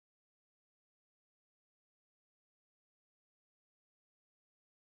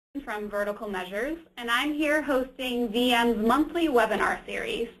from Vertical Measures, and I'm here hosting VM's monthly webinar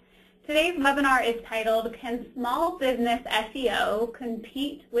series. Today's webinar is titled, Can Small Business SEO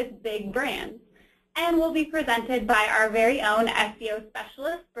Compete with Big Brands? And will be presented by our very own SEO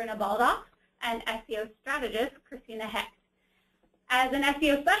specialist, Brenna Baldock, and SEO strategist, Christina Hecht. As an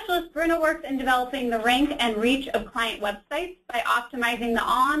SEO specialist, Brenna works in developing the rank and reach of client websites by optimizing the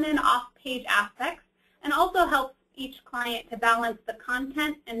on and off-page aspects, and also helps each client to balance the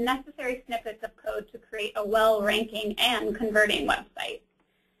content and necessary snippets of code to create a well-ranking and converting website.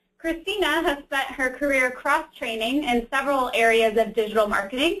 Christina has spent her career cross-training in several areas of digital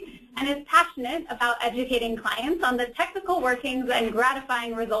marketing and is passionate about educating clients on the technical workings and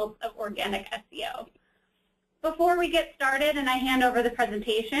gratifying results of organic SEO. Before we get started and I hand over the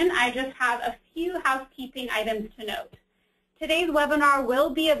presentation, I just have a few housekeeping items to note. Today's webinar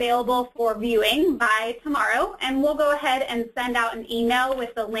will be available for viewing by tomorrow, and we'll go ahead and send out an email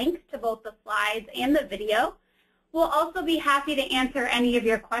with the link to both the slides and the video. We'll also be happy to answer any of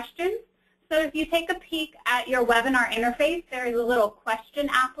your questions. So if you take a peek at your webinar interface, there is a little question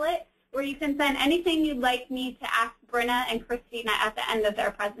applet where you can send anything you'd like me to ask Brenna and Christina at the end of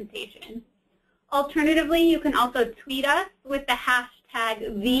their presentation. Alternatively, you can also tweet us with the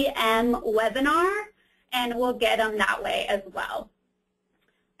hashtag VMWebinar, and we'll get them that way as well.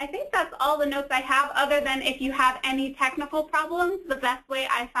 I think that's all the notes I have, other than if you have any technical problems, the best way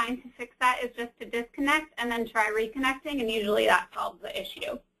I find to fix that is just to disconnect and then try reconnecting, and usually that solves the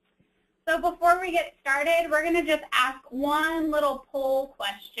issue. So before we get started, we're going to just ask one little poll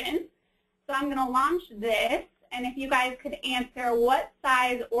question. So I'm going to launch this, and if you guys could answer, what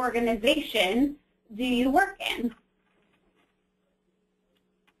size organization do you work in?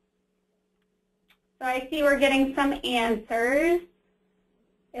 So I see we're getting some answers.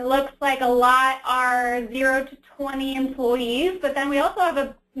 It looks like a lot are 0 to 20 employees, but then we also have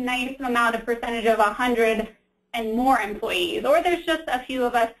a nice amount of percentage of 100 and more employees, or there's just a few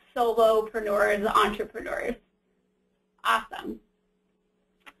of us solopreneurs, entrepreneurs. Awesome.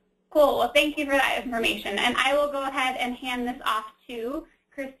 Cool. Well, thank you for that information. And I will go ahead and hand this off to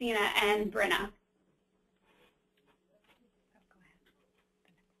Christina and Brenna.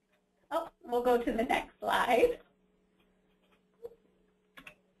 Oh, we'll go to the next slide.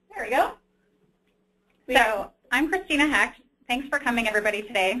 There we go. So I'm Christina Hecht. Thanks for coming, everybody,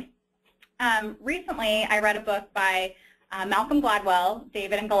 today. Recently, I read a book by Malcolm Gladwell,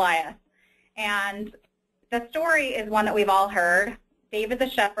 David and Goliath. And the story is one that we've all heard. David the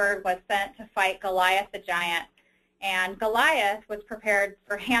shepherd was sent to fight Goliath the giant. And Goliath was prepared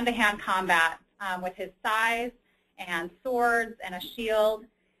for hand-to-hand combat with his size and swords and a shield.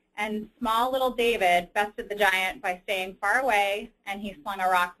 And small little David bested the giant by staying far away, and he slung a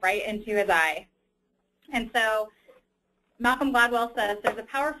rock right into his eye. And so Malcolm Gladwell says there's a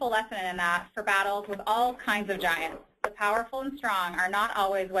powerful lesson in that for battles with all kinds of giants. The powerful and strong are not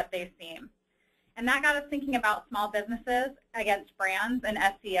always what they seem. And that got us thinking about small businesses against brands and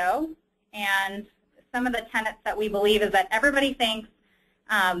SEO. And some of the tenets that we believe is that everybody thinks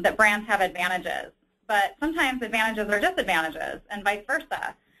that brands have advantages. But sometimes advantages are disadvantages, and vice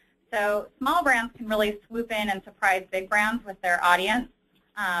versa. So small brands can really swoop in and surprise big brands with their audience,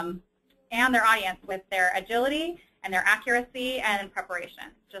 and their audience with their agility and their accuracy and preparation,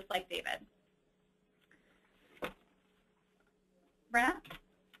 just like David. Brenna?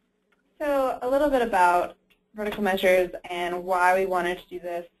 So a little bit about Vertical Measures and why we wanted to do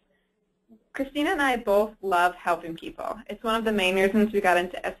this. Christina and I both love helping people. It's one of the main reasons we got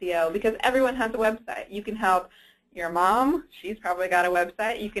into SEO, because everyone has a website. You can help your mom, she's probably got a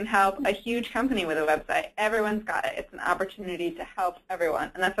website. You can help a huge company with a website. Everyone's got it. It's an opportunity to help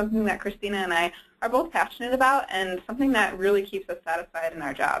everyone. And that's something that Christina and I are both passionate about, and something that really keeps us satisfied in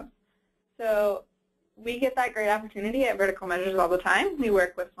our jobs. So we get that great opportunity at Vertical Measures all the time. We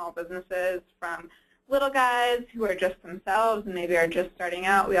work with small businesses, from little guys who are just themselves and maybe are just starting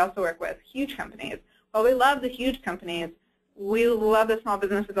out. We also work with huge companies. While we love the huge companies, we love the small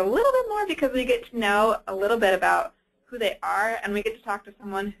businesses a little bit more because we get to know a little bit about who they are, and we get to talk to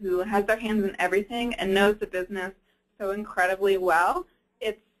someone who has their hands in everything and knows the business so incredibly well.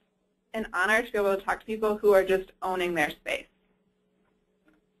 It's an honor to be able to talk to people who are just owning their space.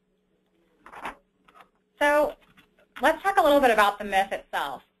 So let's talk a little bit about the myth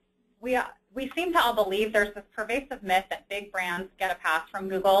itself. We seem to all believe there's this pervasive myth that big brands get a pass from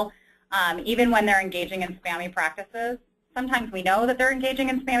Google, even when they're engaging in spammy practices. Sometimes we know that they're engaging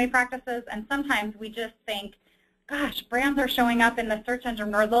in spammy practices, and sometimes we just think, gosh, brands are showing up in the search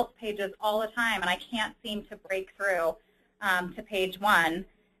engine results pages all the time, and I can't seem to break through to page 1.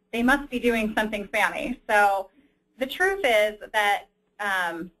 They must be doing something spammy. So the truth is that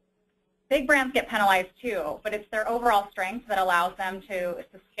big brands get penalized too, but it's their overall strength that allows them to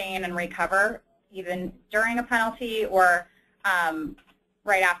sustain and recover even during a penalty or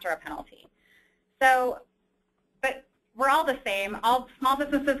right after a penalty. So, but we're all the same. All small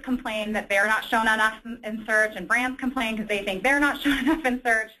businesses complain that they're not shown enough in search, and brands complain because they think they're not shown enough in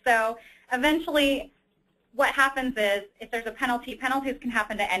search. So eventually what happens is if there's a penalty, penalties can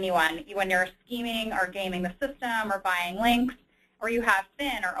happen to anyone when you're scheming or gaming the system or buying links, or you have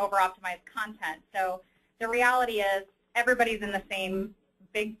thin or over-optimized content. So the reality is everybody's in the same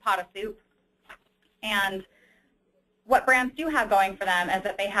big pot of soup. And what brands do have going for them is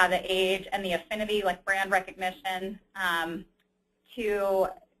that they have the age and the affinity, like brand recognition, to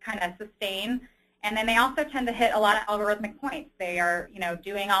kind of sustain. And then they also tend to hit a lot of algorithmic points. They are,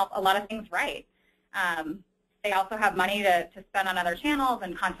 doing a lot of things right. They also have money to spend on other channels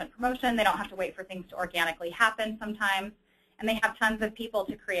and content promotion. They don't have to wait for things to organically happen sometimes. And they have tons of people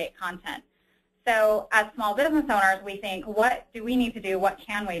to create content. So as small business owners, we think, what do we need to do? What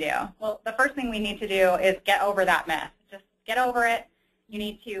can we do? Well, the first thing we need to do is get over that myth. Just get over it. You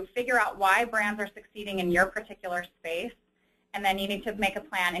need to figure out why brands are succeeding in your particular space. And then you need to make a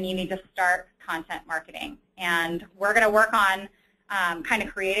plan, and you need to start content marketing. And we're going to work on kind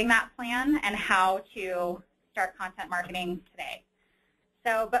of creating that plan and how to start content marketing today.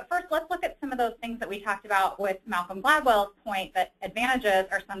 So, but first, let's look at some of those things that we talked about with Malcolm Gladwell's point that advantages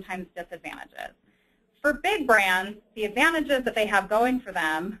are sometimes disadvantages. For big brands, the advantages that they have going for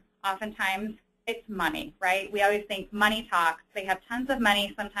them, oftentimes it's money, right? We always think money talks. They have tons of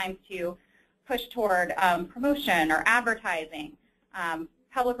money sometimes to push toward promotion or advertising,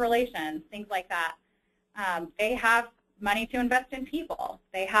 public relations, things like that. They have money to invest in people.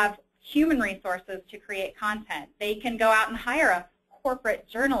 They have human resources to create content. They can go out and hire a corporate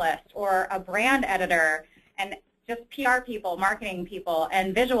journalist or a brand editor and just PR people, marketing people,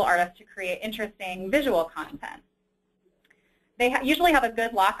 and visual artists to create interesting visual content. They usually have a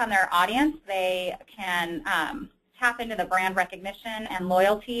good lock on their audience. They can tap into the brand recognition and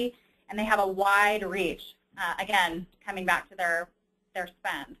loyalty, and they have a wide reach, again, coming back to their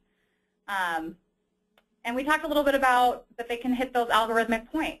spend. And we talked a little bit about that they can hit those algorithmic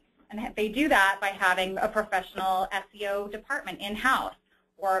points. And they do that by having a professional SEO department in-house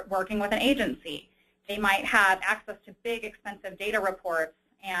or working with an agency. They might have access to big, expensive data reports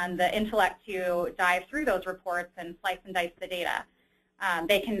and the intellect to dive through those reports and slice and dice the data.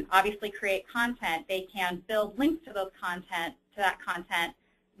 They can obviously create content. They can build links to that content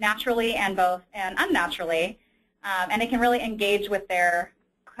naturally and unnaturally. And they can really engage with their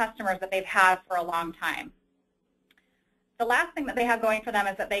customers that they've had for a long time. The last thing that they have going for them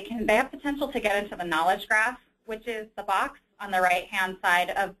is that they have potential to get into the knowledge graph, which is the box on the right-hand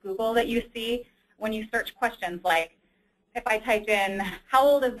side of Google that you see when you search questions like, if I type in, how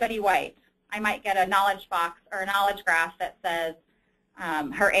old is Betty White? I might get a knowledge box or a knowledge graph that says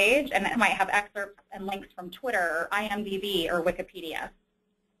her age, and it might have excerpts and links from Twitter or IMDb or Wikipedia.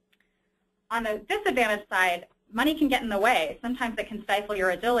 On the disadvantage side, money can get in the way. Sometimes it can stifle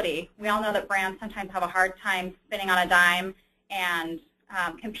your agility. We all know that brands sometimes have a hard time spinning on a dime and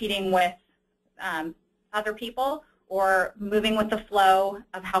competing with other people or moving with the flow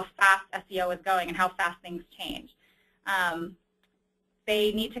of how fast SEO is going and how fast things change.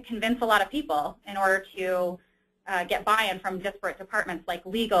 They need to convince a lot of people in order to get buy-in from disparate departments like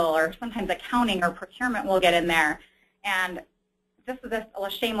legal or sometimes accounting or procurement will get in there. And this is a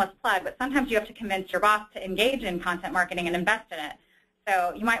shameless plug, but sometimes you have to convince your boss to engage in content marketing and invest in it.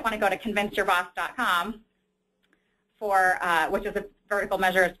 So you might want to go to convinceyourboss.com which is a vertical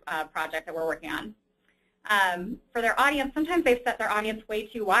measures project that we're working on. For their audience, sometimes they've set their audience way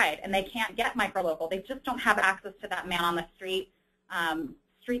too wide, and they can't get micro-local. They just don't have access to that man on the street,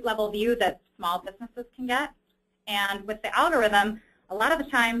 street-level view that small businesses can get. And with the algorithm, a lot of the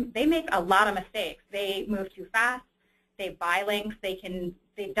time, they make a lot of mistakes. They move too fast. They buy links.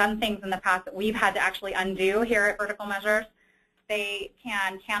 They've done things in the past that we've had to actually undo here at Vertical Measures. They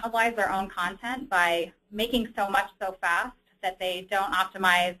can cannibalize their own content by making so much so fast that they don't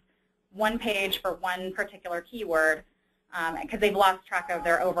optimize one page for one particular keyword because they've lost track of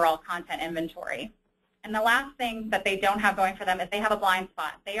their overall content inventory. And the last thing that they don't have going for them is they have a blind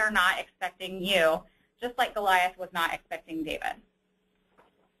spot. They are not expecting you, just like Goliath was not expecting David.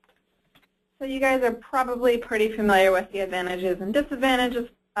 So you guys are probably pretty familiar with the advantages and disadvantages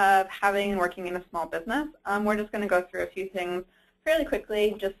of having and working in a small business. We're just going to go through a few things fairly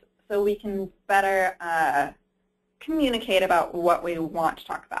quickly just so we can better communicate about what we want to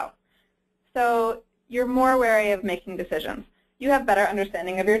talk about. So you're more wary of making decisions. You have better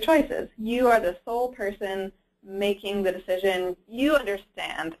understanding of your choices. You are the sole person making the decision, you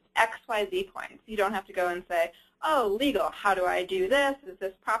understand XYZ points. You don't have to go and say, oh, legal, how do I do this? Is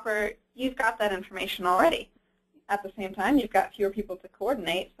this proper? You've got that information already. At the same time, you've got fewer people to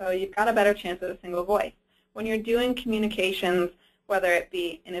coordinate, so you've got a better chance at a single voice. When you're doing communications, whether it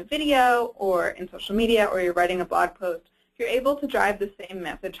be in a video or in social media or you're writing a blog post, you're able to drive the same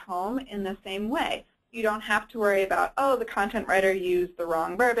message home in the same way. You don't have to worry about, oh, the content writer used the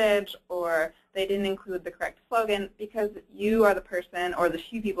wrong verbiage or they didn't include the correct slogan, because you are the person or the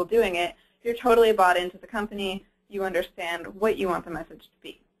few people doing it. You're totally bought into the company. You understand what you want the message to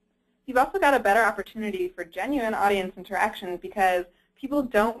be. You've also got a better opportunity for genuine audience interaction because people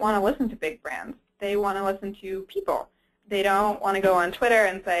don't want to listen to big brands. They want to listen to people. They don't want to go on Twitter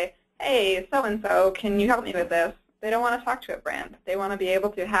and say, hey, so-and-so, can you help me with this? They don't want to talk to a brand. They want to be able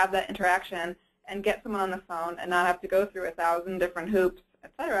to have that interaction and get someone on the phone and not have to go through 1,000 different hoops,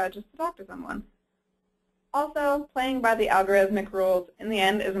 etc., just to talk to someone. Also, playing by the algorithmic rules in the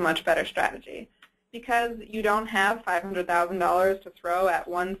end is a much better strategy. Because you don't have $500,000 to throw at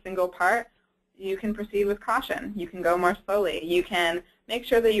one single part, you can proceed with caution. You can go more slowly. You can make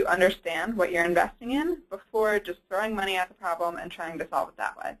sure that you understand what you're investing in before just throwing money at the problem and trying to solve it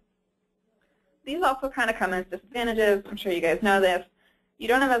that way. These also kind of come as disadvantages. I'm sure you guys know this. You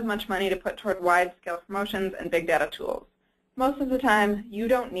don't have as much money to put toward wide-scale promotions and big data tools. Most of the time, you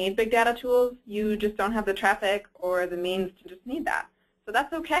don't need big data tools. You just don't have the traffic or the means to just need that. So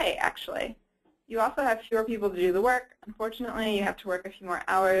that's okay, actually. You also have fewer people to do the work. Unfortunately, you have to work a few more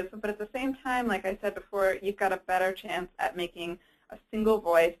hours. But at the same time, like I said before, you've got a better chance at making a single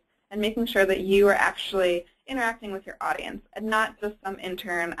voice and making sure that you are actually interacting with your audience and not just some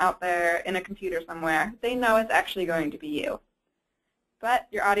intern out there in a computer somewhere. They know it's actually going to be you. But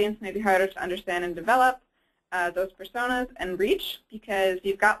your audience may be harder to understand and develop those personas and reach because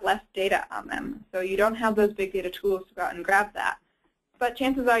you've got less data on them. So you don't have those big data tools to go out and grab that. But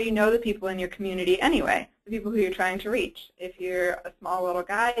chances are you know the people in your community anyway, the people who you're trying to reach. If you're a small little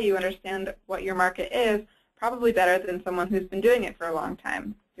guy, you understand what your market is probably better than someone who's been doing it for a long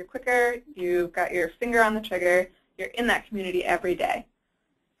time. You're quicker, you've got your finger on the trigger, you're in that community every day.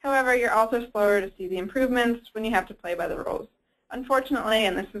 However, you're also slower to see the improvements when you have to play by the rules. Unfortunately,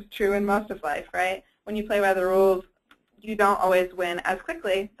 and this is true in most of life, right? When you play by the rules, you don't always win as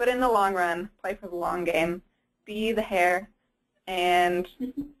quickly, but in the long run, play for the long game, be the hare, and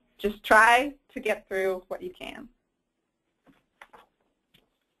just try to get through what you can.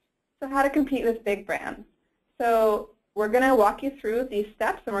 So how to compete with big brands. So we're going to walk you through these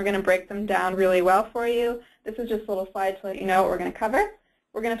steps, and we're going to break them down really well for you. This is just a little slide to let you know what we're going to cover.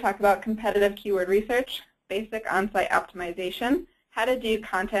 We're going to talk about competitive keyword research, basic on-site optimization, how to do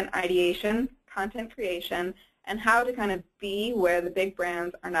content ideation, content creation, and how to kind of be where the big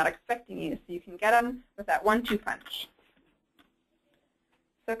brands are not expecting you so you can get them with that 1-2 punch.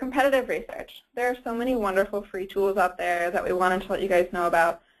 So competitive research. There are so many wonderful free tools out there that we wanted to let you guys know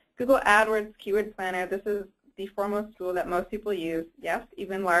about. Google AdWords Keyword Planner, this is the foremost tool that most people use. Yes,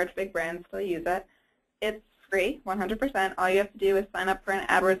 even large, big brands still use it. It's free, 100%. All you have to do is sign up for an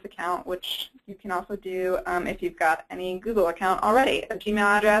AdWords account, which you can also do if you've got any Google account already. A Gmail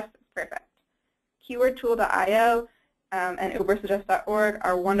address is perfect. Keywordtool.io and ubersuggest.org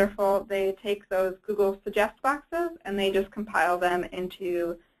are wonderful. They take those Google Suggest boxes and they just compile them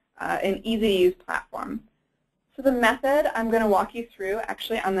into an easy-to-use platform. So the method I'm going to walk you through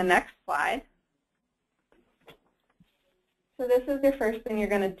actually on the next slide. So this is your first thing you're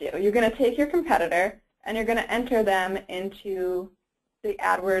going to do. You're going to take your competitor and you're going to enter them into the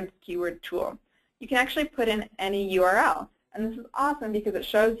AdWords keyword tool. You can actually put in any URL. And this is awesome because it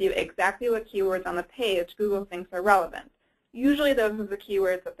shows you exactly what keywords on the page Google thinks are relevant. Usually those are the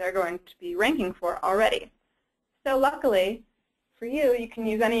keywords that they're going to be ranking for already. So luckily for you, you can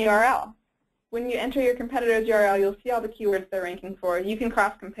use any URL. When you enter your competitor's URL, you'll see all the keywords they're ranking for. You can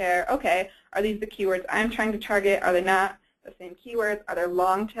cross-compare, okay, are these the keywords I'm trying to target? Are they not the same keywords? Are there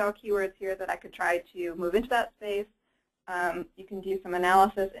long-tail keywords here that I could try to move into that space? You can do some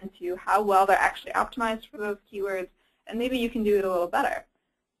analysis into how well they're actually optimized for those keywords, and maybe you can do it a little better.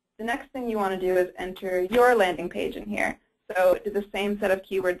 The next thing you want to do is enter your landing page in here. So do the same set of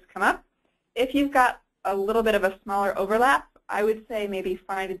keywords come up? If you've got a little bit of a smaller overlap, I would say maybe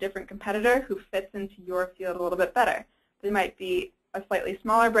find a different competitor who fits into your field a little bit better. They might be a slightly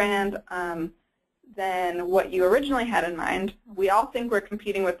smaller brand than what you originally had in mind. We all think we're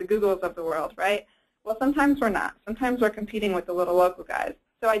competing with the Googles of the world, right? Well, sometimes we're not. Sometimes we're competing with the little local guys.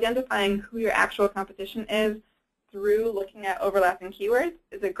 So identifying who your actual competition is through looking at overlapping keywords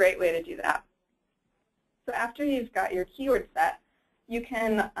is a great way to do that. So after you've got your keyword set, you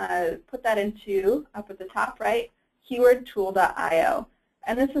can put that into, up at the top right, keywordtool.io.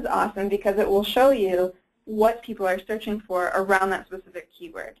 And this is awesome because it will show you what people are searching for around that specific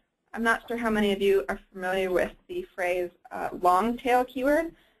keyword. I'm not sure how many of you are familiar with the phrase long tail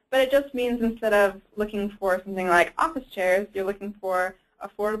keyword, but it just means instead of looking for something like office chairs, you're looking for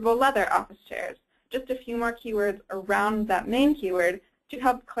affordable leather office chairs. Just a few more keywords around that main keyword to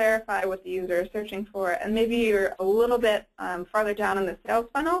help clarify what the user is searching for, and maybe you're a little bit farther down in the sales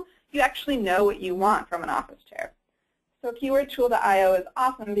funnel, you actually know what you want from an office chair. So keywordtool.io is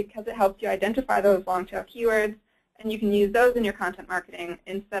awesome because it helps you identify those long tail keywords, and you can use those in your content marketing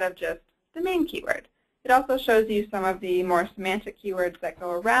instead of just the main keyword. It also shows you some of the more semantic keywords that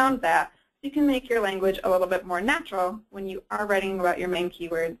go around that, so you can make your language a little bit more natural when you are writing about your main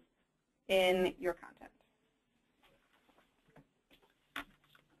keywords in your content.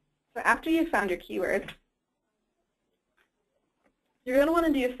 So after you've found your keywords, you're going to want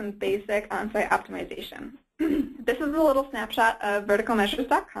to do some basic on-site optimization. This is a little snapshot of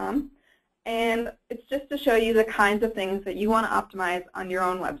verticalmeasures.com, and it's just to show you the kinds of things that you want to optimize on your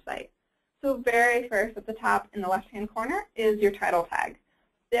own website. So very first at the top in the left-hand corner is your title tag.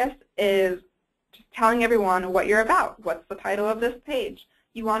 This is just telling everyone what you're about. What's the title of this page?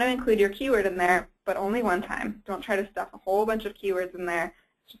 You want to include your keyword in there, but only one time. Don't try to stuff a whole bunch of keywords in there.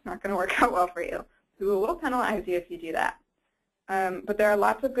 It's just not going to work out well for you. Google will penalize you if you do that. But there are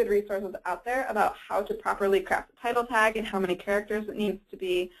lots of good resources out there about how to properly craft a title tag and how many characters it needs to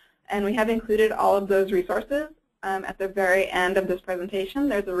be. And we have included all of those resources at the very end of this presentation.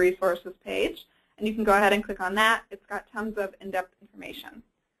 There's a resources page, and you can go ahead and click on that. It's got tons of in-depth information.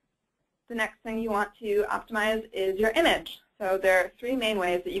 The next thing you want to optimize is your image. So there are three main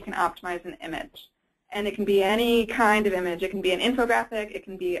ways that you can optimize an image. And it can be any kind of image. It can be an infographic. It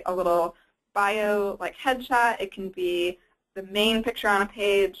can be a little bio, like headshot. It can be the main picture on a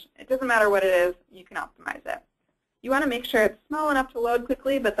page. It doesn't matter what it is. You can optimize it. You want to make sure it's small enough to load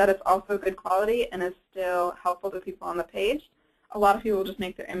quickly, but that it's also good quality and is still helpful to people on the page. A lot of people just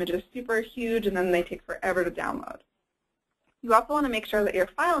make their images super huge, and then they take forever to download. You also want to make sure that your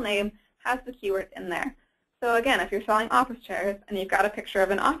file name has the keyword in there. So again, if you're selling office chairs and you've got a picture of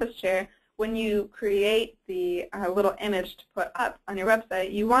an office chair, when you create the little image to put up on your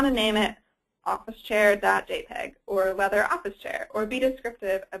website, you want to name it officechair.jpg or leather office chair, or be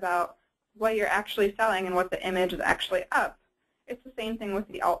descriptive about what you're actually selling and what the image is actually up. It's the same thing with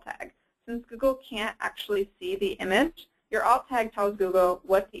the alt tag. Since Google can't actually see the image, your alt tag tells Google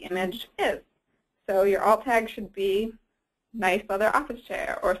what the image is. So your alt tag should be nice leather office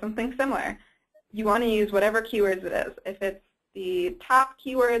chair or something similar. You want to use whatever keywords it is. If it's the top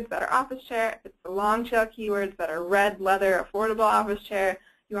keywords that are office chair, if it's the long tail keywords that are red, leather, affordable office chair,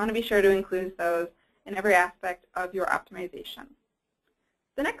 you want to be sure to include those in every aspect of your optimization.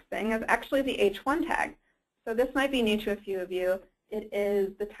 The next thing is actually the H1 tag. So this might be new to a few of you. It is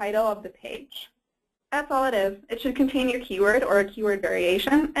the title of the page. That's all it is. It should contain your keyword or a keyword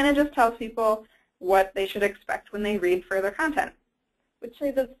variation, and it just tells people what they should expect when they read further content, which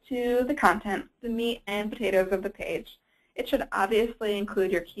leads us to the content, the meat and potatoes of the page. It should obviously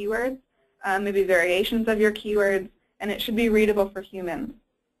include your keywords, maybe variations of your keywords, and it should be readable for humans.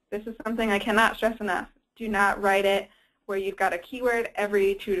 This is something I cannot stress enough. Do not write it where you've got a keyword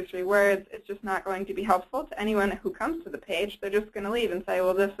every 2 to 3 words. It's just not going to be helpful to anyone who comes to the page. They're just going to leave and say,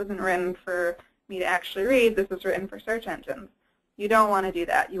 well, this isn't written for me to actually read. This is written for search engines. You don't want to do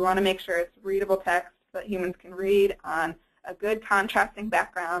that. You want to make sure it's readable text that humans can read on a good contrasting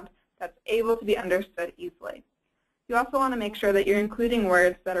background that's able to be understood easily. You also want to make sure that you're including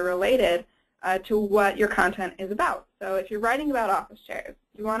words that are related to what your content is about. So if you're writing about office chairs,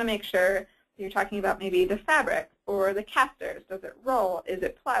 you want to make sure that you're talking about maybe the fabric or the casters. Does it roll? Is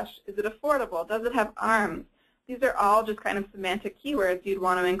it plush? Is it affordable? Does it have arms? These are all just kind of semantic keywords you'd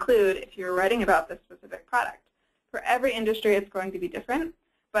want to include if you're writing about this specific product. For every industry, it's going to be different,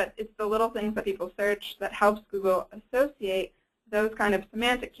 but it's the little things that people search that helps Google associate those kind of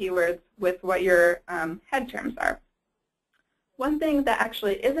semantic keywords with what your head terms are. One thing that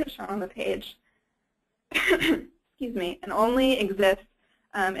actually isn't shown on the page, excuse me, and only exists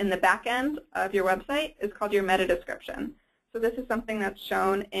in the back end of your website is called your meta description. So this is something that's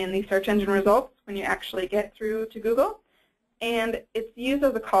shown in the search engine results when you actually get through to Google, and it's used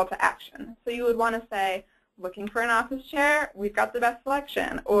as a call to action. So you would want to say, looking for an office chair, we've got the best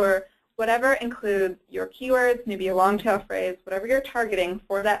selection, or whatever includes your keywords, maybe a long tail phrase, whatever you're targeting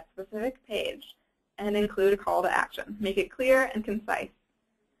for that specific page, and include a call to action. Make it clear and concise.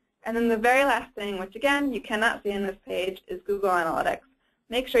 And then the very last thing, which again you cannot see in this page, is Google Analytics.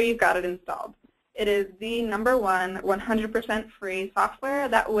 Make sure you've got it installed. It is the #1 100% free software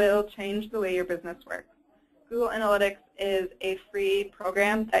that will change the way your business works. Google Analytics is a free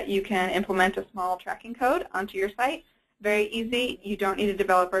program that you can implement a small tracking code onto your site. Very easy. You don't need a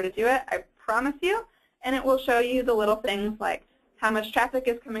developer to do it, I promise you. And it will show you the little things like how much traffic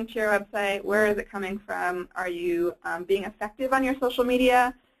is coming to your website, where is it coming from, are you being effective on your social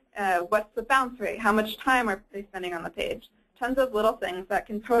media, what's the bounce rate, how much time are they spending on the page. Tons of little things that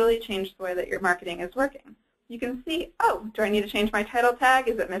can totally change the way that your marketing is working. You can see, oh, do I need to change my title tag?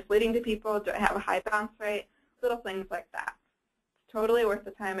 Is it misleading to people? Do I have a high bounce rate? Little things like that. It's totally worth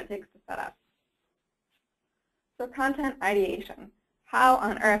the time it takes to set up. So content ideation. How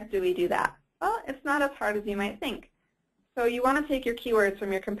on earth do we do that? Well, it's not as hard as you might think. So you want to take your keywords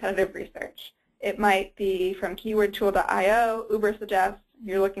from your competitive research. It might be from keywordtool.io, Ubersuggest,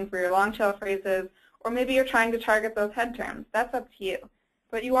 you're looking for your long tail phrases, or maybe you're trying to target those head terms. That's up to you.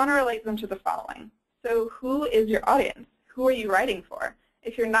 But you want to relate them to the following. So who is your audience? Who are you writing for?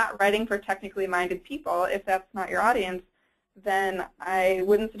 If you're not writing for technically minded people, if that's not your audience, then I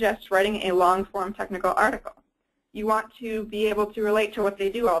wouldn't suggest writing a long-form technical article. You want to be able to relate to what they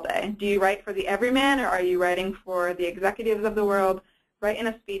do all day. Do you write for the everyman, or are you writing for the executives of the world? Write in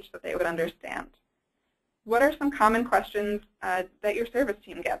a speech that they would understand. What are some common questions that your service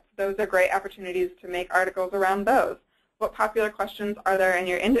team gets? Those are great opportunities to make articles around those. What popular questions are there in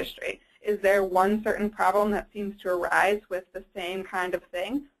your industry? Is there one certain problem that seems to arise with the same kind of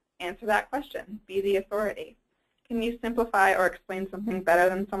thing? Answer that question. Be the authority. Can you simplify or explain something better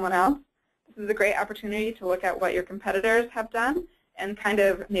than someone else? This is a great opportunity to look at what your competitors have done and kind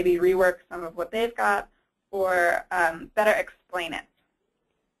of maybe rework some of what they've got or better explain it.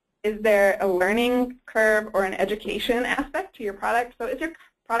 Is there a learning curve or an education aspect to your product? So is your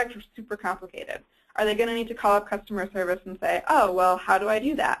product super complicated? Are they going to need to call up customer service and say, oh, well, how do I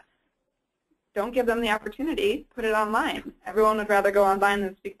do that? Don't give them the opportunity. Put it online. Everyone would rather go online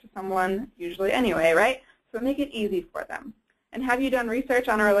than speak to someone usually anyway, right? So make it easy for them. And have you done research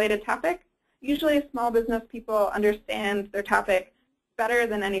on a related topic? Usually small business people understand their topic better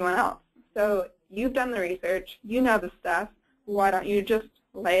than anyone else. So you've done the research. You know the stuff. Why don't you just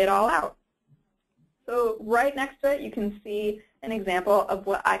lay it all out? So right next to it, you can see an example of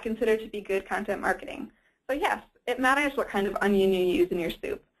what I consider to be good content marketing. So yes, it matters what kind of onion you use in your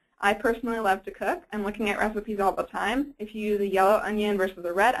soup. I personally love to cook. I'm looking at recipes all the time. If you use a yellow onion versus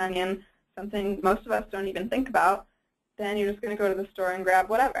a red onion, something most of us don't even think about, then you're just going to go to the store and grab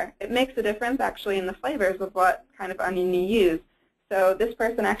whatever. It makes a difference actually in the flavors of what kind of onion you use. So this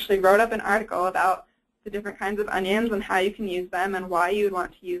person actually wrote up an article about the different kinds of onions and how you can use them and why you would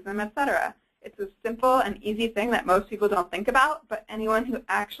want to use them, etc. It's a simple and easy thing that most people don't think about, but anyone who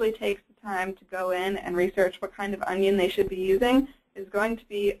actually takes the time to go in and research what kind of onion they should be using is going to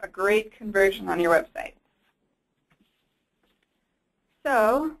be a great conversion on your website.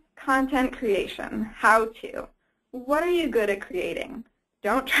 So, content creation, how to. What are you good at creating?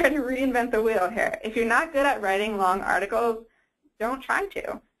 Don't try to reinvent the wheel here. If you're not good at writing long articles, don't try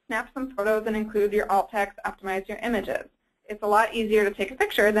to. Snap some photos and include your alt text, optimize your images. It's a lot easier to take a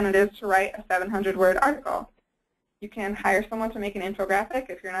picture than it is to write a 700-word article. You can hire someone to make an infographic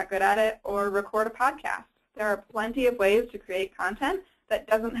if you're not good at it, or record a podcast. There are plenty of ways to create content that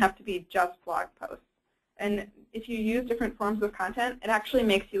doesn't have to be just blog posts. And if you use different forms of content, it actually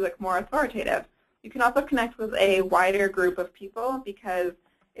makes you look more authoritative. You can also connect with a wider group of people because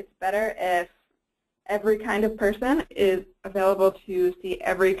it's better if every kind of person is available to see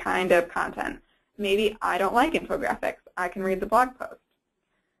every kind of content. Maybe I don't like infographics. I can read the blog post.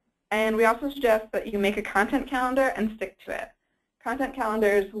 And we also suggest that you make a content calendar and stick to it. Content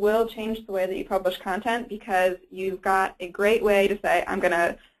calendars will change the way that you publish content because you've got a great way to say, I'm going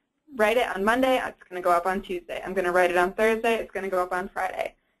to write it on Monday, it's going to go up on Tuesday. I'm going to write it on Thursday, it's going to go up on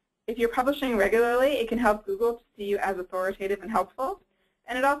Friday. If you're publishing regularly, it can help Google to see you as authoritative and helpful.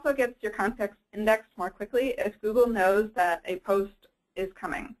 And it also gets your context indexed more quickly if Google knows that a post is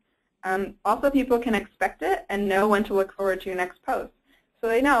coming. Also, people can expect it and know when to look forward to your next post. So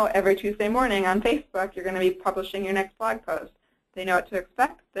they know every Tuesday morning on Facebook you're going to be publishing your next blog post. They know what to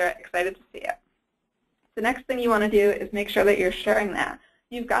expect. They're excited to see it. The next thing you want to do is make sure that you're sharing that.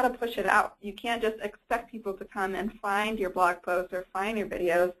 You've got to push it out. You can't just expect people to come and find your blog posts or find your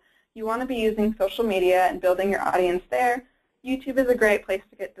videos. You want to be using social media and building your audience there. YouTube is a great place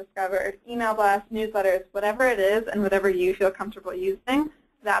to get discovered. Email blasts, newsletters, whatever it is and whatever you feel comfortable using,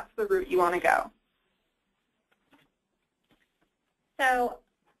 that's the route you want to go. So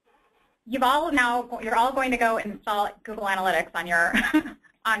you're all going to go install Google Analytics on your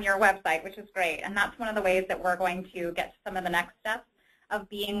on your website, which is great. And that's one of the ways that we're going to get to some of the next steps of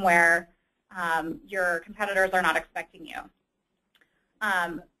being where your competitors are not expecting you.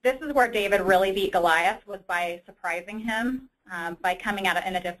 This is where David really beat Goliath, was by surprising him, by coming at it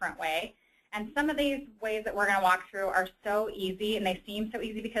in a different way. And some of these ways that we're going to walk through are so easy, and they seem so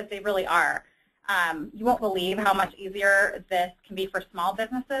easy because they really are. You won't believe how much easier this can be for small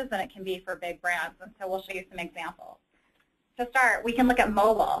businesses than it can be for big brands, and so we'll show you some examples. To start, we can look at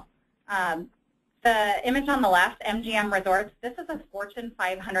mobile. The image on the left, MGM Resorts, this is a Fortune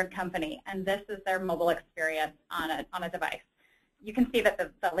 500 company, and this is their mobile experience on a device. You can see that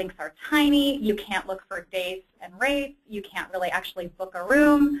the links are tiny. You can't look for dates and rates. You can't really actually book a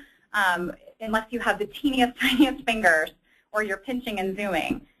room unless you have the teeniest, tiniest fingers or you're pinching and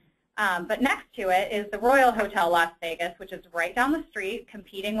zooming. But next to it is the Royal Hotel Las Vegas, which is right down the street,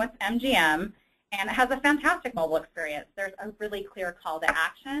 competing with MGM, and it has a fantastic mobile experience. There's a really clear call to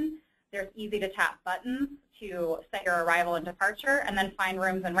action. There's easy-to-tap buttons to set your arrival and departure, and then find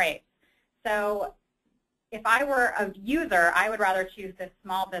rooms and rates. So if I were a user, I would rather choose this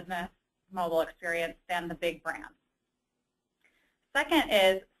small business mobile experience than the big brands. Second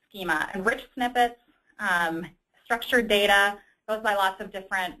is schema, and rich snippets, structured data, goes by lots of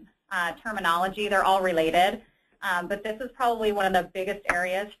different terminology. They're all related, but this is probably one of the biggest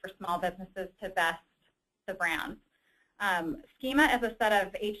areas for small businesses to best the brands. Schema is a set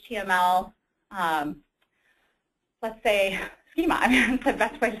of HTML, let's say schema, I mean, it's the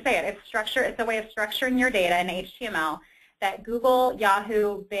best way to say it. It's structure. It's a way of structuring your data in HTML that Google,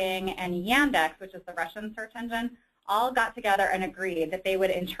 Yahoo, Bing, and Yandex, which is the Russian search engine, all got together and agreed that they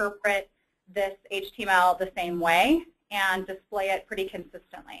would interpret this HTML the same way and display it pretty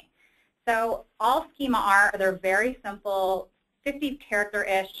consistently. So all schema are, they're very simple,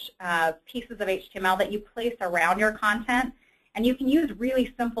 50-character-ish pieces of HTML that you place around your content, and you can use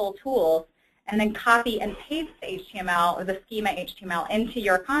really simple tools and then copy and paste the HTML or the schema HTML into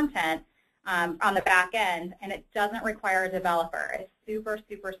your content on the back end, and it doesn't require a developer. It's super,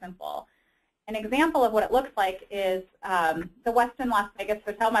 super simple. An example of what it looks like is the Westin Las Vegas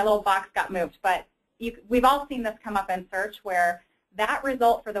Hotel. My little box got moved, but we've all seen this come up in search where that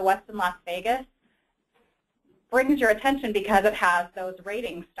result for the Westin Las Vegas brings your attention because it has those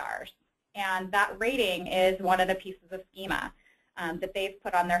rating stars. And that rating is one of the pieces of schema that they've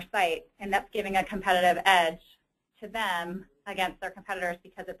put on their site, and that's giving a competitive edge to them against their competitors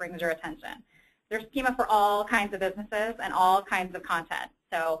because it brings your attention. There's schema for all kinds of businesses and all kinds of content.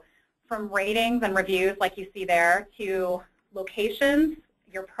 So from ratings and reviews like you see there to locations,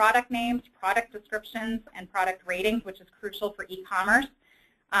 your product names, product descriptions, and product ratings, which is crucial for e-commerce.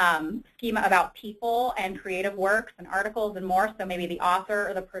 Schema about people and creative works and articles and more, so maybe the author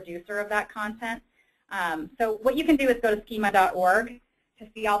or the producer of that content. So what you can do is go to schema.org to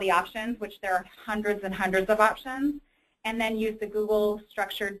see all the options, which there are hundreds and hundreds of options, and then use the Google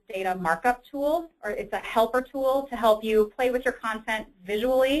Structured Data Markup tool, or it's a helper tool to help you play with your content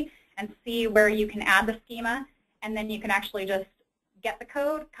visually and see where you can add the schema, and then you can actually just get the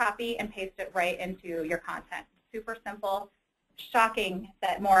code, copy, and paste it right into your content. Super simple. Shocking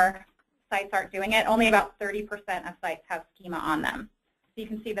that more sites aren't doing it. Only about 30% of sites have schema on them. So you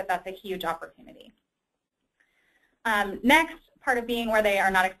can see that that's a huge opportunity. Next part of being where they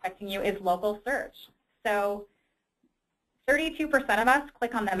are not expecting you is local search. So 32% of us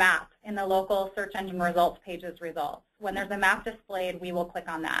click on the map in the local search engine results page's results. When there's a map displayed, we will click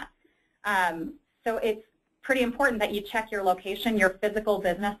on that. So it's pretty important that you check your location, your physical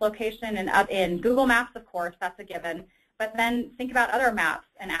business location, and up in Google Maps, of course, that's a given. But then think about other maps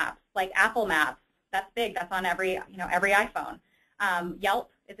and apps like Apple Maps. That's big. That's on every iPhone. Yelp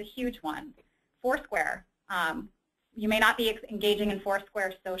is a huge one. Foursquare. You may not be engaging in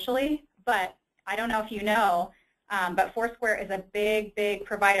Foursquare socially, but I don't know if you know, but Foursquare is a big, big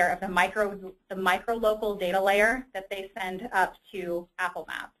provider of the micro local data layer that they send up to Apple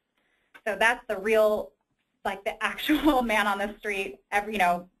Maps. So that's the real, like the actual man on the street,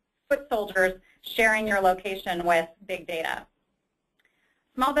 foot soldiers sharing your location with big data.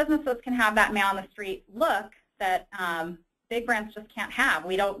 Small businesses can have that man on the street look that big brands just can't have.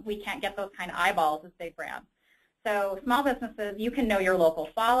 We can't get those kind of eyeballs as big brands. So small businesses, you can know your local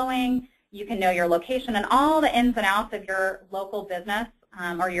following, you can know your location and all the ins and outs of your local business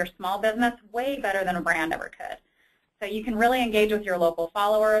or your small business way better than a brand ever could. So you can really engage with your local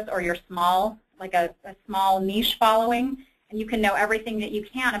followers or your small, like a small niche following, and you can know everything that you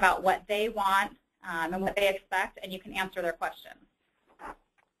can about what they want and what they expect, and you can answer their questions.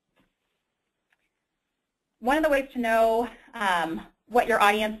 One of the ways to know what your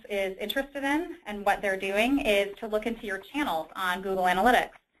audience is interested in and what they're doing is to look into your channels on Google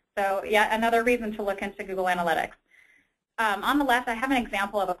Analytics. So yeah, another reason to look into Google Analytics. On the left, I have an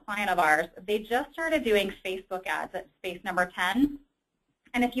example of a client of ours. They just started doing Facebook ads at space number 10.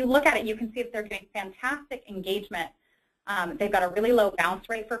 And if you look at it, you can see that they're doing fantastic engagement. They've got a really low bounce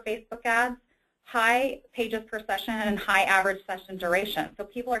rate for Facebook ads, high pages per session, and high average session duration. So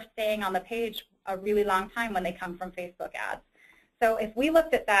people are staying on the page a really long time when they come from Facebook ads. So if we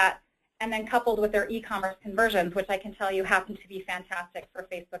looked at that and then coupled with their e-commerce conversions, which I can tell you happen to be fantastic for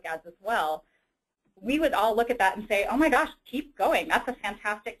Facebook ads as well, we would all look at that and say, oh my gosh, keep going. That's a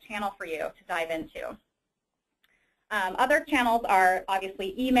fantastic channel for you to dive into. Other channels are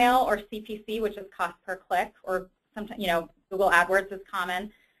obviously email or CPC, which is cost per click, or sometimes, Google AdWords is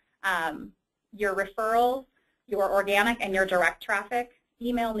common. Your referrals, your organic and your direct traffic,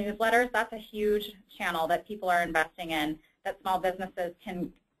 email newsletters, that's a huge channel that people are investing in, that small businesses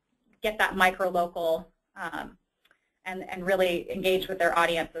can get that micro-local and really engage with their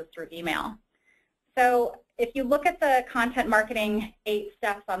audiences through email. So if you look at the content marketing 8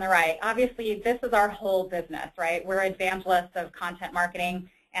 steps on the right, obviously this is our whole business, right? We're evangelists of content marketing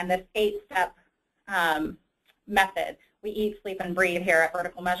and this 8-step method. We eat, sleep, and breathe here at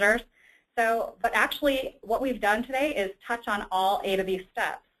Vertical Measures. So, but actually what we've done today is touch on all 8 of these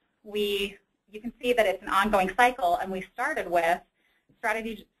steps. You can see that it's an ongoing cycle, and we started with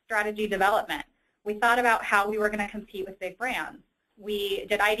strategy development. We thought about how we were going to compete with big brands. We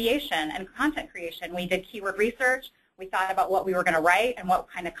did ideation and content creation. We did keyword research. We thought about what we were going to write and what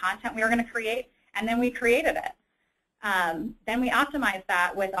kind of content we were going to create, and then we created it. Then we optimized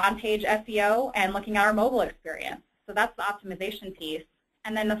that with on-page SEO and looking at our mobile experience. So that's the optimization piece.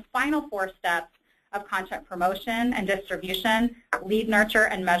 And then the final 4 steps of content promotion and distribution, lead nurture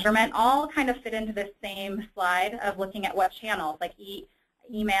and measurement, all kind of fit into this same slide of looking at what channels, like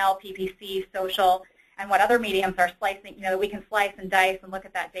email, PPC, social, and what other mediums are slicing, that we can slice and dice and look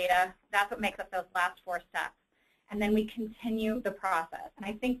at that data. That's what makes up those last 4 steps. And then we continue the process. And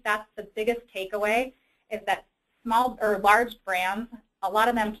I think that's the biggest takeaway, is that small or large brands, a lot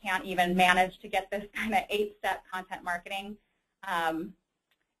of them can't even manage to get this kind of 8-step content marketing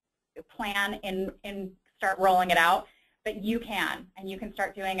plan and start rolling it out. But you can, and you can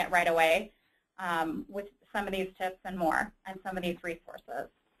start doing it right away with some of these tips and more, and some of these resources.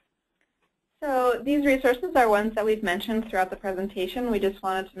 So these resources are ones that we've mentioned throughout the presentation. We just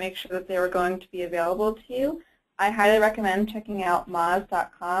wanted to make sure that they were going to be available to you. I highly recommend checking out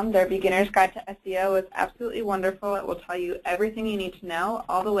moz.com. Their Beginner's Guide to SEO is absolutely wonderful. It will tell you everything you need to know,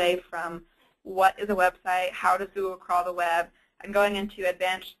 all the way from what is a website, how does Google crawl the web, and going into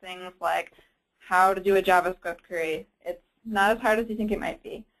advanced things like how to do a JavaScript query. It's not as hard as you think it might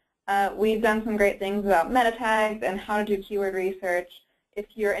be. We've done some great things about meta tags and how to do keyword research. If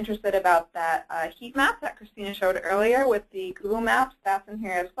you're interested about that heat map that Christina showed earlier with the Google Maps, that's in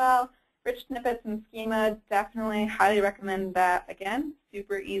here as well. Rich snippets and schema, definitely highly recommend that. Again,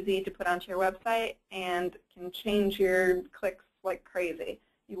 super easy to put onto your website and can change your clicks like crazy.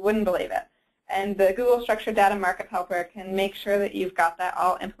 You wouldn't believe it. And the Google Structured Data Markup Helper can make sure that you've got that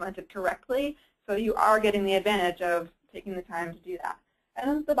all implemented correctly, so you are getting the advantage of taking the time to do that. And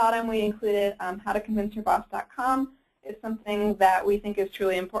then at the bottom, we included howtoconvinceyourboss.com. It's something that we think is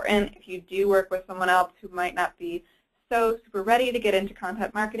truly important if you do work with someone else who might not be so super ready to get into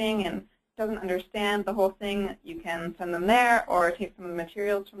content marketing and doesn't understand the whole thing. You can send them there or take some of the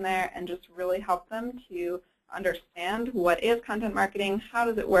materials from there and just really help them to understand what is content marketing, how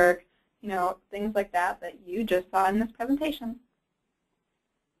does it work, things like that you just saw in this presentation.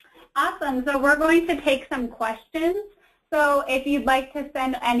 Awesome. So we're going to take some questions. So if you'd like to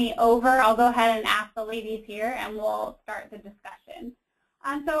send any over, I'll go ahead and ask the ladies here, and we'll start the discussion.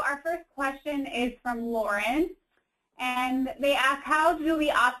 So our first question is from Lauren, and they ask, how do we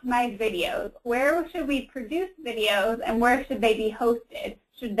optimize videos? Where should we produce videos, and where should they be hosted?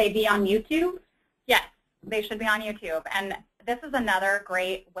 Should they be on YouTube? Yes, they should be on YouTube. And this is another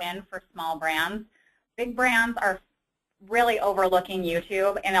great win for small brands. Big brands are really overlooking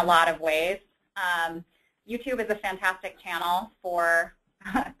YouTube in a lot of ways. YouTube is a fantastic channel for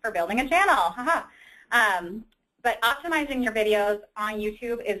building a channel. But optimizing your videos on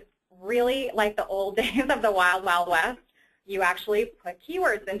YouTube is really like the old days of the Wild Wild West. You actually put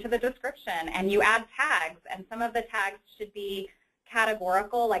keywords into the description and you add tags, and some of the tags should be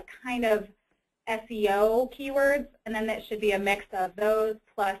categorical, like kind of SEO keywords, and then it should be a mix of those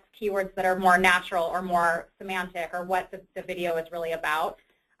plus keywords that are more natural or more semantic, or what the video is really about,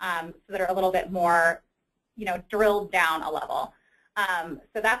 so that are a little bit more drilled down a level.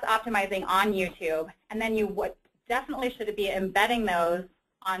 So that's optimizing on YouTube. And then you definitely should be embedding those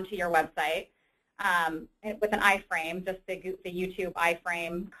onto your website with an iframe, just the YouTube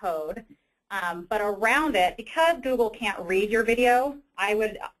iframe code. But around it, because Google can't read your video, I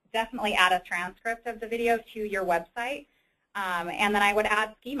would definitely add a transcript of the video to your website. And then I would add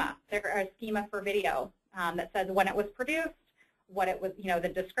a schema for video that says when it was produced, what it was, the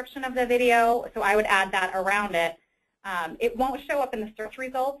description of the video. So I would add that around it. It won't show up in the search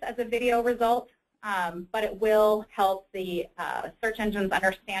results as a video result, but it will help the search engines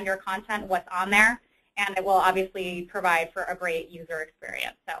understand your content, what's on there, and it will obviously provide for a great user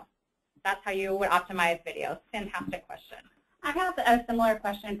experience. So that's how you would optimize videos. Fantastic question. I have a similar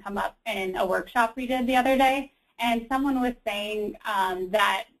question come up in a workshop we did the other day, and someone was saying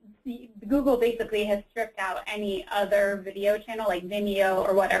that Google basically has stripped out any other video channel like Vimeo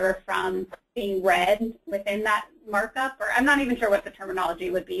or whatever from being read within that markup, or I'm not even sure what the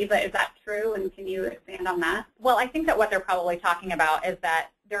terminology would be, but is that true, and can you expand on that? Well, I think that what they're probably talking about is that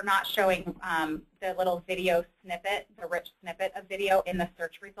they're not showing the little video snippet, the rich snippet of video in the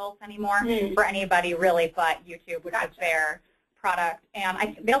search results anymore for anybody really but YouTube, which is their product,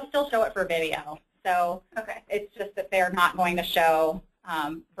 and they'll still show it for video. So it's just that they're not going to show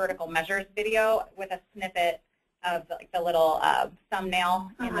vertical measures video with a snippet of the little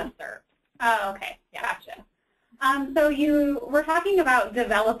thumbnail in the SERP. Oh, okay. Yeah. Gotcha. So you were talking about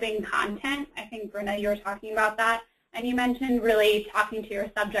developing content. I think, Bruna, you were talking about that. And you mentioned really talking to your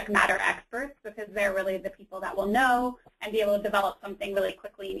subject matter experts because they're really the people that will know and be able to develop something really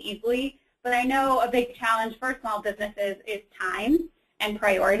quickly and easily. But I know a big challenge for small businesses is time and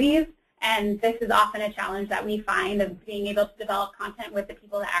priorities. And this is often a challenge that we find of being able to develop content with the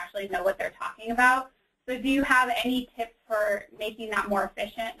people that actually know what they're talking about. So do you have any tips for making that more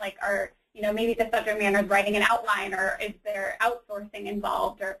efficient? Like, maybe the subject matter is writing an outline, or is there outsourcing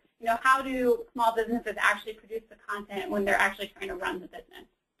involved? Or, how do small businesses actually produce the content when they're actually trying to run the business?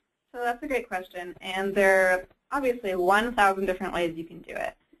 So that's a great question. And there are obviously 1,000 different ways you can do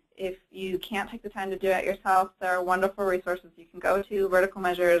it. If you can't take the time to do it yourself, there are wonderful resources you can go to. Vertical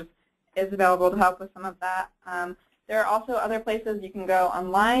Measures is available to help with some of that. There are also other places you can go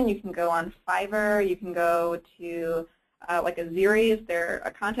online. You can go on Fiverr. You can go to like a Series. They're a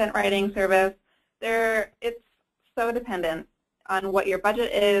content writing service. It's so dependent on what your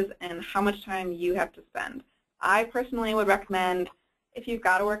budget is and how much time you have to spend. I personally would recommend, if you've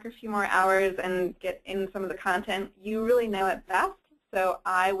got to work a few more hours and get in some of the content, you really know it best. So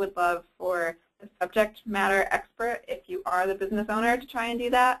I would love for the subject matter expert, if you are the business owner, to try and do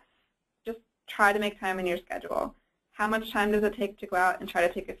that. Just try to make time in your schedule. How much time does it take to go out and try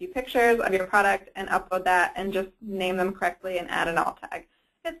to take a few pictures of your product and upload that and just name them correctly and add an alt tag?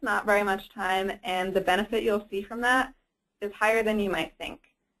 It's not very much time, and the benefit you'll see from that is higher than you might think.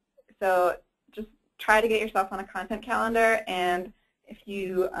 So just try to get yourself on a content calendar, and if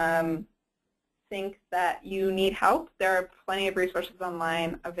you think that you need help, there are plenty of resources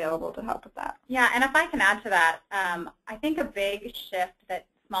online available to help with that. Yeah, and if I can add to that, I think a big shift that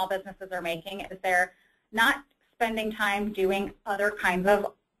small businesses are making is they're not spending time doing other kinds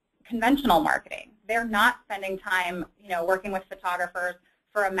of conventional marketing. They're not spending time, working with photographers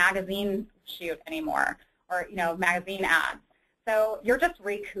for a magazine shoot anymore, or magazine ads. So you're just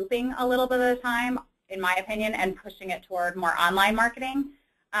recouping a little bit of the time, in my opinion, and pushing it toward more online marketing.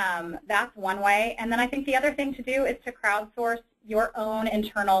 That's one way. And then I think the other thing to do is to crowdsource your own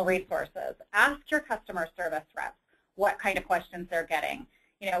internal resources. Ask your customer service reps what kind of questions they're getting.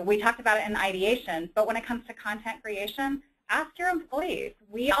 We talked about it in ideation, but when it comes to content creation, ask your employees.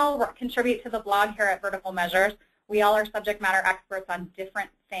 We all contribute to the blog here at Vertical Measures. We all are subject matter experts on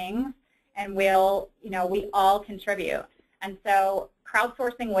different things, and we all contribute. And so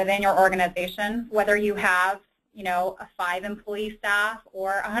crowdsourcing within your organization, whether you have, a 5-employee staff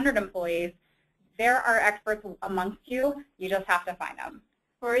or 100 employees, there are experts amongst you. You just have to find them.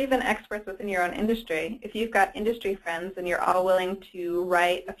 Or even experts within your own industry. If you've got industry friends and you're all willing to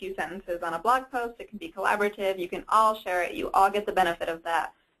write a few sentences on a blog post, it can be collaborative. You can all share it. You all get the benefit of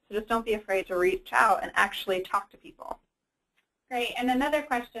that. So just don't be afraid to reach out and actually talk to people. Great. And another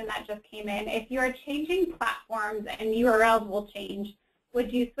question that just came in, if you are changing platforms and URLs will change,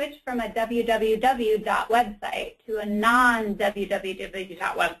 would you switch from a www.website to a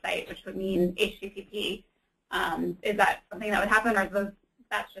non-www.website, which would mean HTTP? Is that something that would happen, or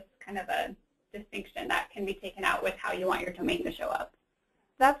that's just kind of a distinction that can be taken out with how you want your domain to show up?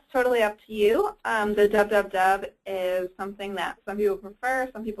 That's totally up to you. The www is something that some people prefer,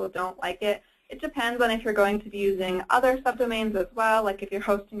 some people don't like it. It depends on if you're going to be using other subdomains as well. Like if you're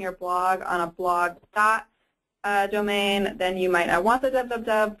hosting your blog on a blog domain, then you might not want the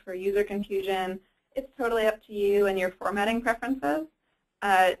www for user confusion. It's totally up to you and your formatting preferences.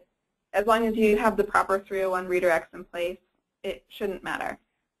 As long as you have the proper 301 redirects in place, it shouldn't matter.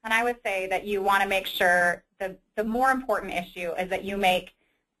 And I would say that you want to make sure the more important issue is that you make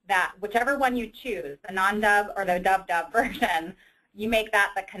that, whichever one you choose, the non-dub or the dub-dub version, you make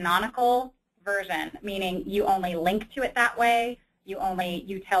that the canonical version, meaning you only link to it that way.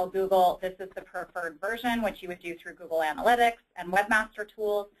 You tell Google this is the preferred version, which you would do through Google Analytics and Webmaster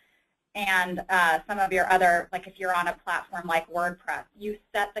Tools. And some of your other, like if you're on a platform like WordPress, you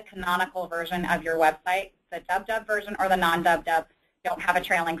set the canonical version of your website, the dub-dub version or the non-dub-dub. Don't have a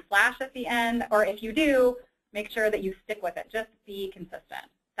trailing slash at the end, or if you do, make sure that you stick with it. Just be consistent.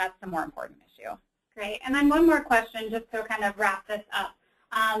 That's the more important issue. Great. And then one more question, just to kind of wrap this up.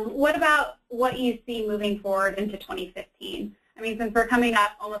 What about what you see moving forward into 2015? I mean, since we're coming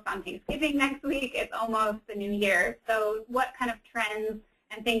up almost on Thanksgiving next week, it's almost the new year. So what kind of trends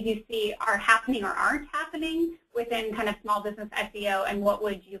and things you see are happening or aren't happening within kind of small business SEO, and what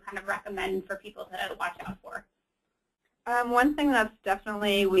would you kind of recommend for people to watch out for? One thing that's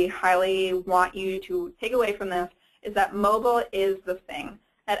definitely we highly want you to take away from this is that mobile is the thing.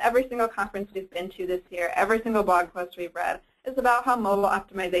 At every single conference we've been to this year, every single blog post we've read is about how mobile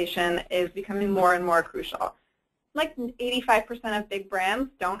optimization is becoming more and more crucial. Like 85% of big brands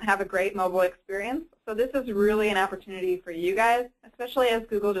don't have a great mobile experience, so this is really an opportunity for you guys, especially as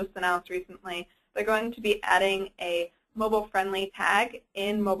Google just announced recently. They're going to be adding a mobile-friendly tag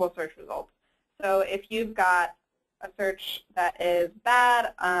in mobile search results. So if you've got a search that is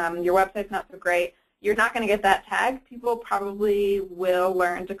bad, your website's not so great, you're not going to get that tag. People probably will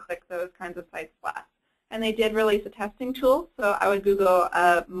learn to click those kinds of sites less. And they did release a testing tool, so I would Google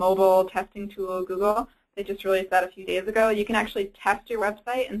a mobile testing tool, Google. They just released that a few days ago. You can actually test your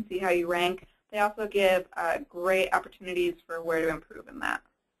website and see how you rank. They also give great opportunities for where to improve in that.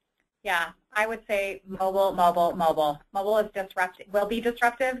 Yeah, I would say mobile, mobile, mobile. Mobile is will be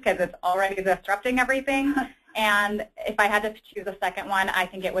disruptive because it's already disrupting everything. And if I had to choose a second one, I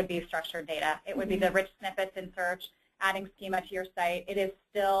think it would be structured data. It would be the rich snippets in search, adding schema to your site. It is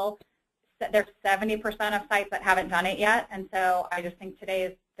still, there's 70% of sites that haven't done it yet. And so I just think today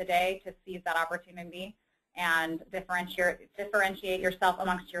is the day to seize that opportunity and differentiate yourself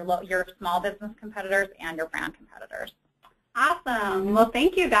amongst your small business competitors and your brand competitors. Awesome. Well,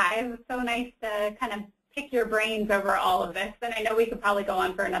 thank you guys. It's so nice to kind of pick your brains over all of this. And I know we could probably go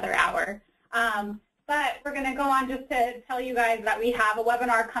on for another hour. But we're going to go on just to tell you guys that we have a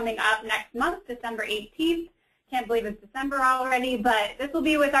webinar coming up next month, December 18th. Can't believe it's December already, but this will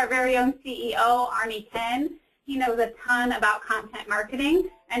be with our very own CEO, Arnie Ken. He knows a ton about content marketing,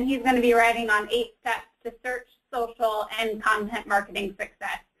 and he's going to be writing on 8 steps to search, social, and content marketing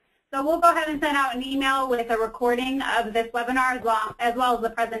success. So we'll go ahead and send out an email with a recording of this webinar as well as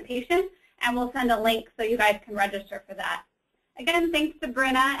the presentation, and we'll send a link so you guys can register for that. Again, thanks to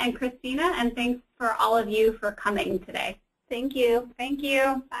Brenna and Christina, and thanks for all of you for coming today. Thank you. Thank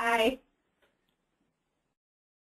you. Bye.